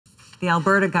The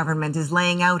Alberta government is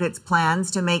laying out its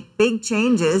plans to make big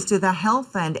changes to the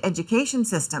health and education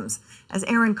systems. As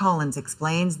Aaron Collins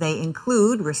explains, they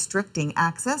include restricting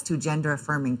access to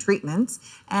gender-affirming treatments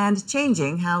and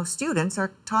changing how students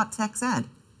are taught sex ed.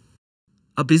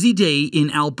 A busy day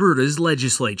in Alberta's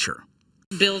legislature.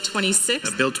 Bill 26.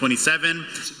 Bill 27.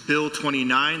 Bill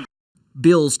 29.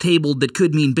 Bills tabled that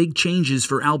could mean big changes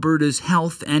for Alberta's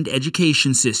health and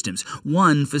education systems.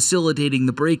 One facilitating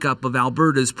the breakup of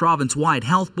Alberta's province-wide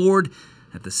health board,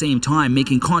 at the same time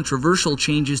making controversial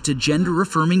changes to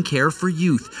gender-affirming care for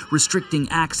youth, restricting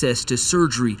access to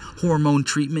surgery, hormone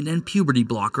treatment, and puberty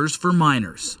blockers for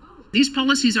minors. These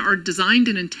policies are designed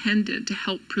and intended to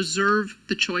help preserve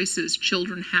the choices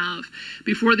children have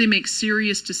before they make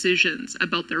serious decisions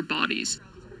about their bodies.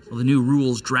 Well, the new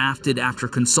rules drafted after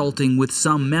consulting with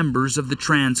some members of the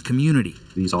trans community.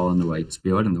 These all in the right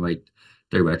spirit and the right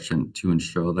direction to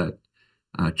ensure that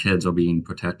kids are being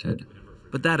protected.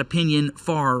 But that opinion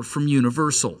far from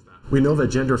universal. We know that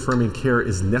gender-affirming care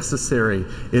is necessary.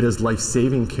 It is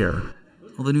life-saving care.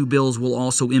 Well, the new bills will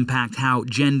also impact how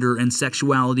gender and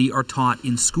sexuality are taught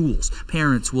in schools.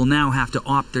 Parents will now have to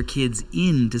opt their kids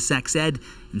into sex ed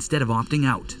instead of opting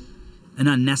out. An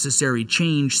unnecessary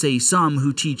change, say some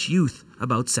who teach youth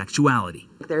about sexuality.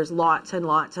 There's lots and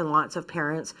lots and lots of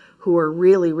parents who are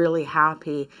really, really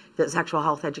happy that sexual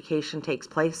health education takes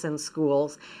place in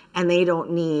schools, and they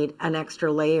don't need an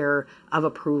extra layer of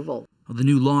approval. The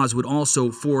new laws would also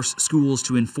force schools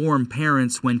to inform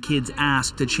parents when kids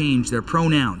ask to change their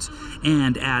pronouns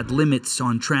and add limits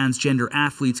on transgender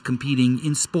athletes competing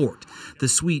in sport. The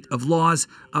suite of laws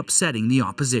upsetting the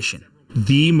opposition.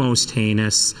 The most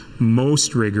heinous,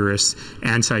 most rigorous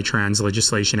anti-trans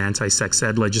legislation, anti-sex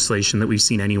ed legislation that we've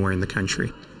seen anywhere in the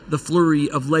country. The flurry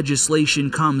of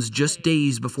legislation comes just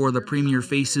days before the Premier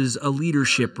faces a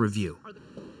leadership review.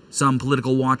 Some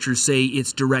political watchers say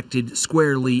it's directed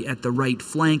squarely at the right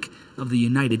flank of the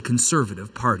United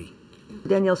Conservative Party.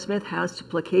 Danielle Smith has to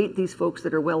placate these folks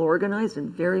that are well organized and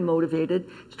very motivated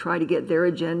to try to get their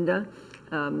agenda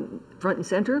front and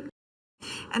center.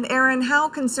 And Aaron, how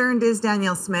concerned is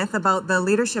Danielle Smith about the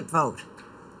leadership vote?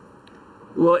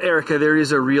 Well, Erica, there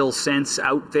is a real sense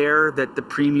out there that the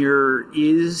Premier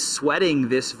is sweating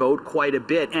this vote quite a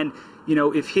bit. And, you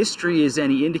know, if history is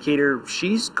any indicator,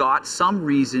 she's got some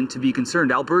reason to be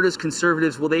concerned. Alberta's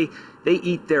Conservatives, well, they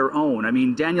eat their own. I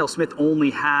mean, Danielle Smith only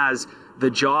has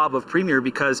the job of Premier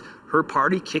because her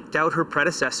party kicked out her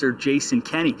predecessor, Jason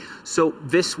Kenney. So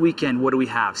this weekend, what do we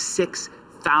have?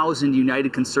 6,000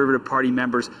 United Conservative Party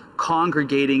members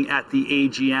congregating at the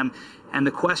AGM. And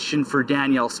the question for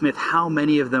Danielle Smith, how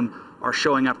many of them are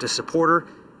showing up to support her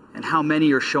and how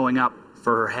many are showing up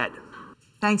for her head?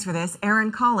 Thanks for this.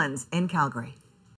 Aaron Collins in Calgary.